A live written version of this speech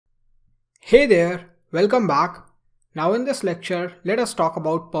Hey there, welcome back. Now in this lecture, let us talk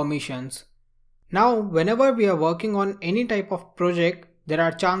about permissions. Now, whenever we are working on any type of project, there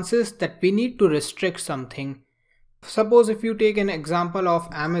are chances that we need to restrict something. Suppose if you take an example of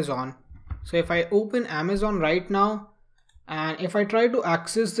Amazon. So if I open Amazon right now, and if I try to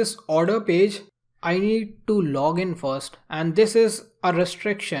access this order page, I need to log in first, and this is a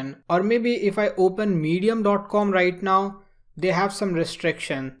restriction. Or maybe if I open medium.com right now, they have some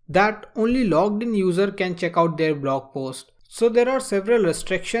restriction that only logged in user can check out their blog post. So there are several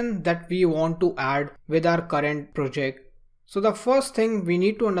restrictions that we want to add with our current project. So the first thing we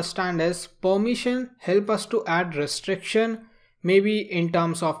need to understand is permission help us to add restriction, maybe in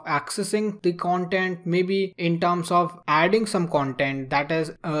terms of accessing the content, maybe in terms of adding some content, that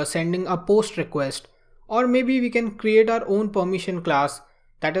is sending a post request, or maybe we can create our own permission class,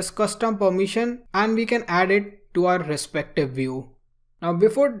 that is custom permission, and we can add it to our respective view. Now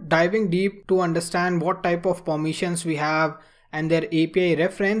before diving deep to understand what type of permissions we have and their API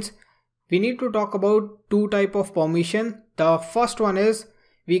reference, we need to talk about two type of permission. The first one is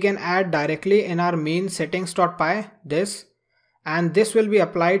we can add directly in our main settings.py this, and this will be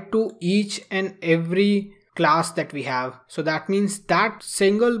applied to each and every class that we have. So that means that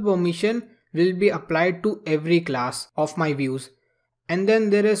single permission will be applied to every class of my views. And then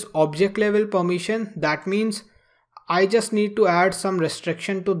there is object level permission. That means I just need to add some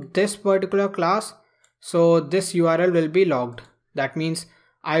restriction to this particular class, so this URL will be logged. That means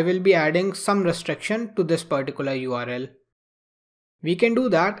I will be adding some restriction to this particular URL. We can do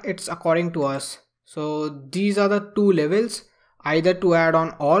that, it's according to us. So these are the two levels, either to add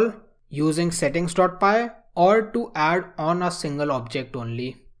on all using settings.py or to add on a single object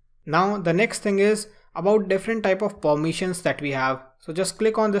only. Now the next thing is about different type of permissions that we have. So just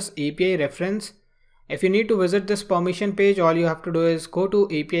click on this API reference. If you need to visit this permission page, all you have to do is go to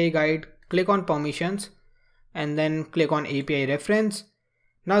API guide, click on permissions, and then click on API reference.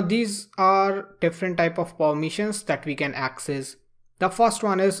 Now these are different type of permissions that we can access. The first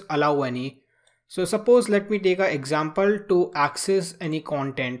one is allow any. So suppose let me take an example to access any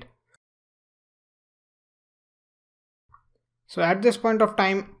content. So at this point of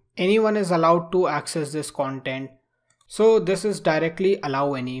time, anyone is allowed to access this content. So this is directly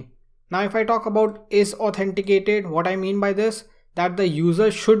allow any. Now if I talk about is authenticated, what I mean by this, that the user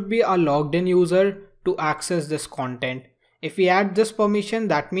should be a logged in user to access this content. If we add this permission,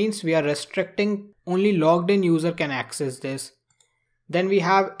 that means we are restricting only logged in user can access this. Then we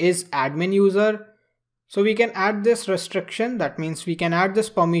have is admin user. So we can add this restriction, that means we can add this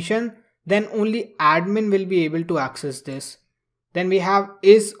permission, then only admin will be able to access this. Then we have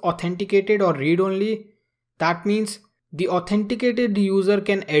is authenticated or read only. That means the authenticated user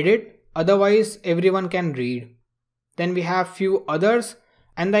can edit, otherwise everyone can read. Then we have few others,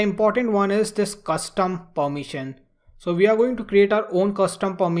 and the important one is this custom permission. So we are going to create our own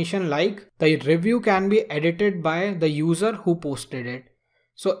custom permission, like the review can be edited by the user who posted it.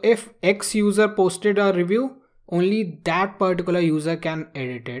 So if X user posted a review, only that particular user can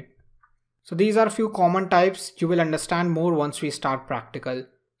edit it. So these are few common types. You will understand more once we start practical.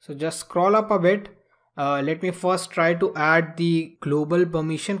 So just scroll up a bit. Let me first try to add the global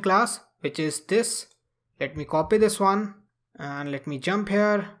permission class, which is this. Let me copy this one and let me jump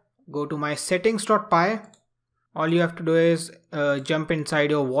here, go to my settings.py. All you have to do is jump inside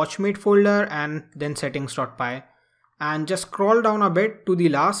your watchmate folder and then settings.py, and just scroll down a bit to the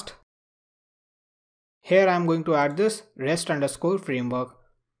last. Here I am going to add this REST_framework.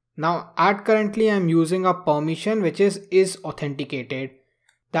 Now at currently I am using a permission which is authenticated.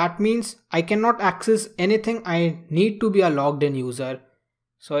 That means I cannot access anything, I need to be a logged in user.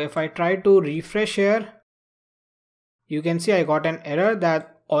 So if I try to refresh here, you can see I got an error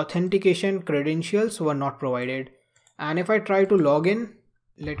that authentication credentials were not provided. And if I try to log in,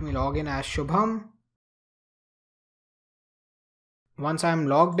 let me log in as Shubham. Once I am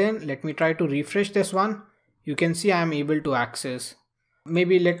logged in, let me try to refresh this one. You can see I am able to access.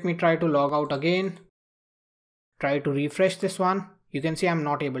 Maybe let me try to log out again. Try to refresh this one. You can see I'm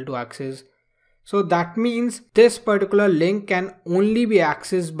not able to access. So that means this particular link can only be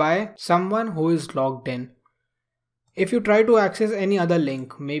accessed by someone who is logged in. If you try to access any other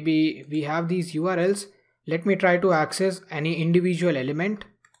link, maybe we have these URLs. Let me try to access any individual element.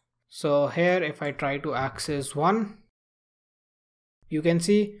 So here if I try to access one, you can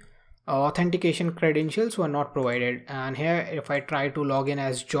see authentication credentials were not provided. And here if I try to log in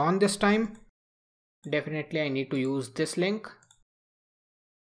as John this time, definitely I need to use this link.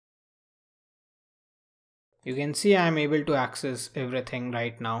 You can see I am able to access everything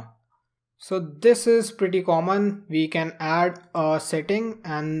right now. So this is pretty common. We can add a setting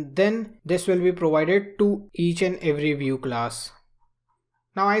and then this will be provided to each and every view class.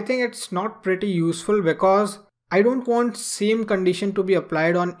 Now I think it's not pretty useful because I don't want same condition to be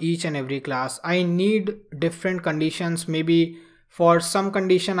applied on each and every class. I need different conditions. Maybe for some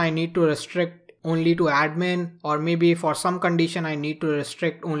condition I need to restrict only to admin, or maybe for some condition I need to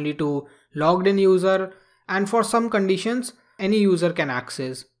restrict only to logged in user, and for some conditions any user can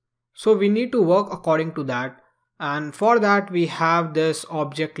access. So we need to work according to that, and for that we have this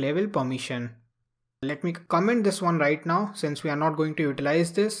object level permission. Let me comment this one right now since we are not going to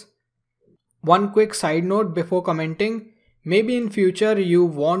utilize this. One quick side note before commenting, maybe in future you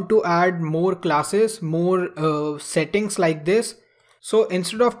want to add more classes, more settings like this. So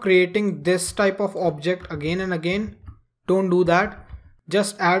instead of creating this type of object again and again, don't do that.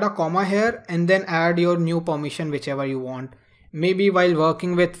 Just add a comma here and then add your new permission whichever you want. Maybe while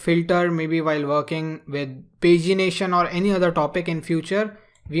working with filter, maybe while working with pagination or any other topic in future,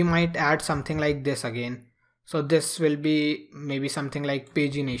 we might add something like this again. So this will be maybe something like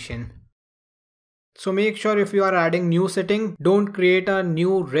pagination. So make sure if you are adding new setting, don't create a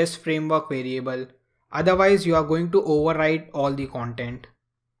new REST framework variable. Otherwise you are going to overwrite all the content.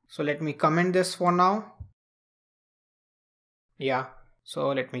 So let me comment this for now. Yeah, so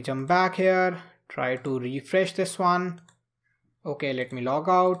let me jump back here, try to refresh this one. Okay, let me log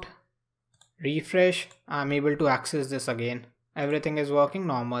out, refresh. I'm able to access this again. Everything is working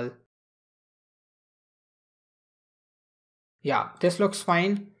normal. Yeah, this looks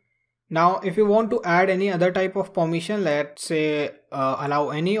fine. Now if you want to add any other type of permission, let's say allow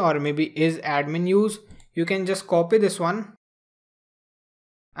any, or maybe is admin use, you can just copy this one.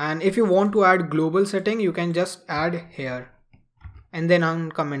 And if you want to add global setting, you can just add here and then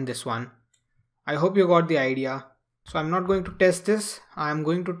uncomment this one. I hope you got the idea. So I'm not going to test this. I'm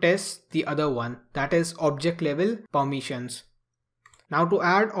going to test the other one, that is object level permissions. Now to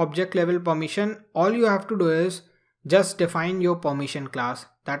add object level permission, all you have to do is just define your permission class.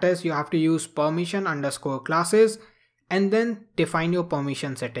 That is, you have to use permission underscore classes and then define your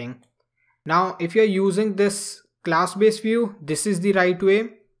permission setting. Now if you're using this class based view, this is the right way.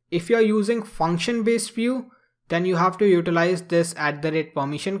 If you're using function based view, then you have to utilize this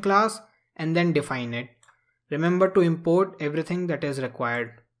 @permission class and then define it. Remember to import everything that is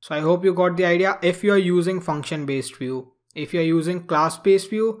required. So I hope you got the idea if you are using function based view. If you are using class based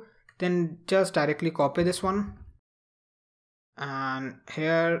view, then just directly copy this one. And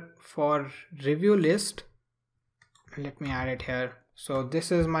here for review list, let me add it here. So this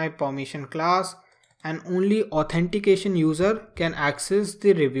is my permission class and only authentication user can access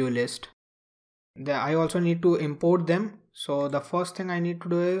the review list. I also need to import them. So the first thing I need to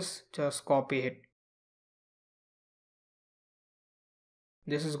do is just copy it.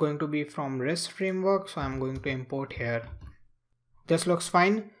 This is going to be from REST framework, so I'm going to import here. This looks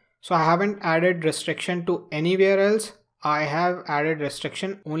fine. So I haven't added restriction to anywhere else. I have added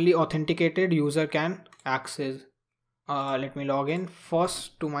restriction only authenticated user can access. Let me log in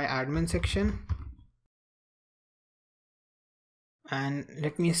first to my admin section. And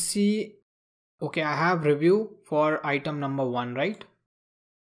let me see. Okay, I have review for item number 1, right?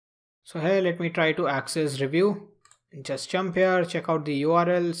 So here let me try to access review. Just jump here, check out the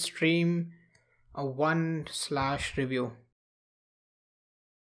URL stream 1/review.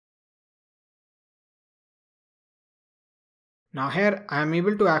 Now here I am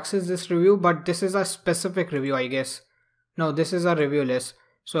able to access this review, but this is a specific review, I guess. No, this is a review list.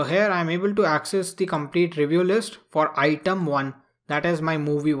 So here I am able to access the complete review list for item 1, that is my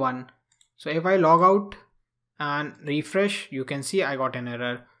movie 1. So if I log out and refresh, you can see I got an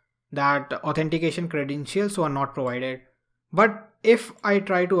error that authentication credentials were not provided. But if I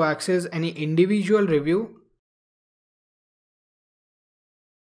try to access any individual review,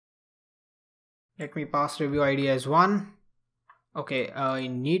 let me pass review ID as 1. Okay, I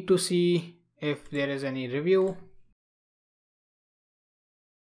need to see if there is any review.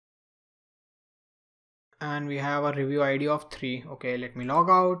 And we have a review ID of 3. Okay, let me log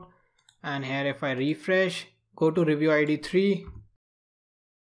out. And here if I refresh, go to review ID 3.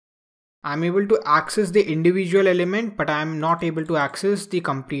 I'm able to access the individual element, but I'm not able to access the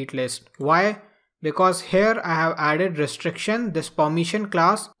complete list. Why? Because here I have added restriction, this permission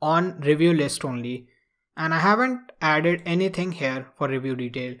class on review list only. And I haven't added anything here for review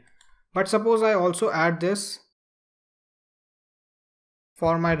detail. But suppose I also add this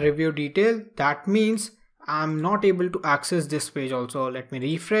for my review detail, that means I'm not able to access this page also. Let me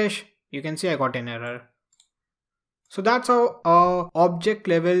refresh. You can see I got an error. So that's how object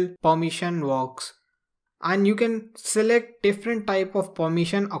level permission works. and you can select different type of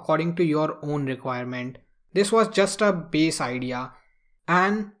permission according to your own requirement. This was just a base idea,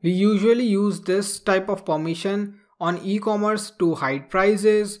 and we usually use this type of permission on e-commerce to hide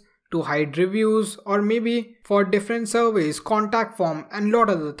prices, to hide reviews, or maybe for different surveys, contact form, and lot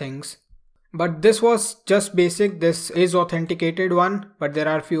other things. But this was just basic. This is authenticated one, but there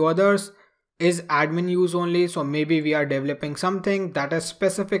are few others. Is admin use only, so maybe we are developing something that is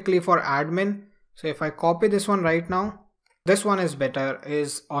specifically for admin. So if I copy this one right now, this one is better,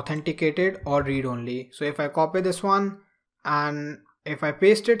 is authenticated or read only. So if I copy this one and if I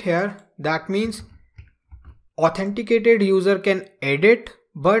paste it here, that means authenticated user can edit,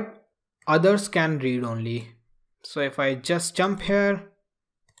 but others can read only. So if I just jump here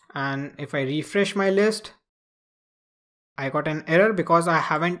and if I refresh my list, I got an error because I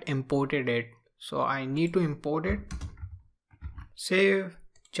haven't imported it. So I need to import it. Save,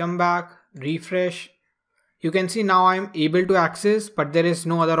 jump back, refresh. You can see now I'm able to access, but there is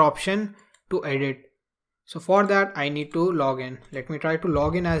no other option to edit. So for that I need to log in. Let me try to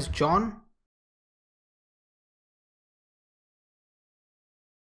log in as John.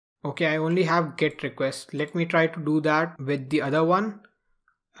 Okay, I only have get request. Let me try to do that with the other one.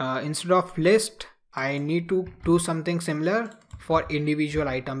 Instead of list, I need to do something similar for individual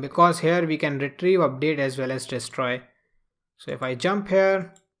item, because here we can retrieve, update as well as destroy. So if I jump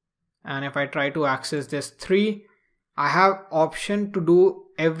here and if I try to access this 3, I have option to do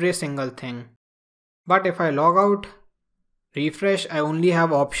every single thing. But if I log out, refresh, I only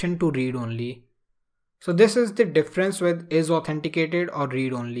have option to read only. So this is the difference with is authenticated or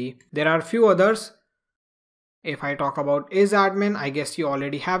read only. There are few others. If I talk about is admin, I guess you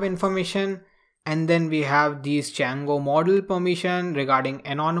already have information. And then we have these Django model permission regarding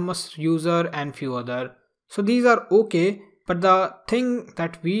anonymous user and few other. So these are okay, but the thing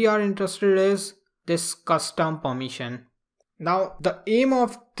that we are interested in is this custom permission. Now the aim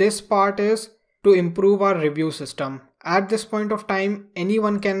of this part is to improve our review system. At this point of time,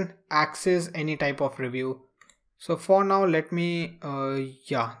 anyone can access any type of review. So for now, let me,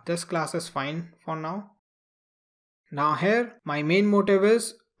 this class is fine for now. Now here, my main motive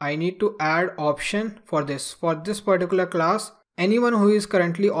is I need to add option for this. For this particular class, anyone who is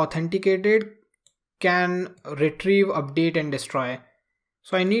currently authenticated can retrieve, update and destroy.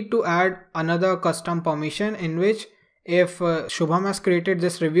 So I need to add another custom permission in which if Shubham has created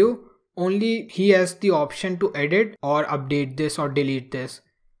this review, only he has the option to edit or update this or delete this.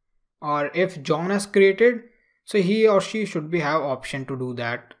 Or if John has created, so he or she should have option to do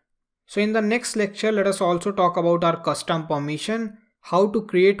that. So in the next lecture, let us also talk about our custom permission, how to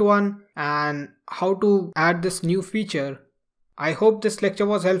create one and how to add this new feature. I hope this lecture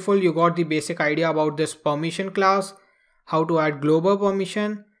was helpful. You got the basic idea about this permission class, how to add global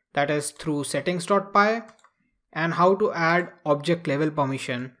permission, that is through settings.py, and how to add object level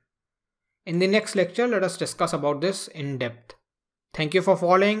permission. In the next lecture, let us discuss about this in depth. Thank you for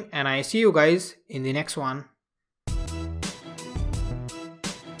following, and I see you guys in the next one.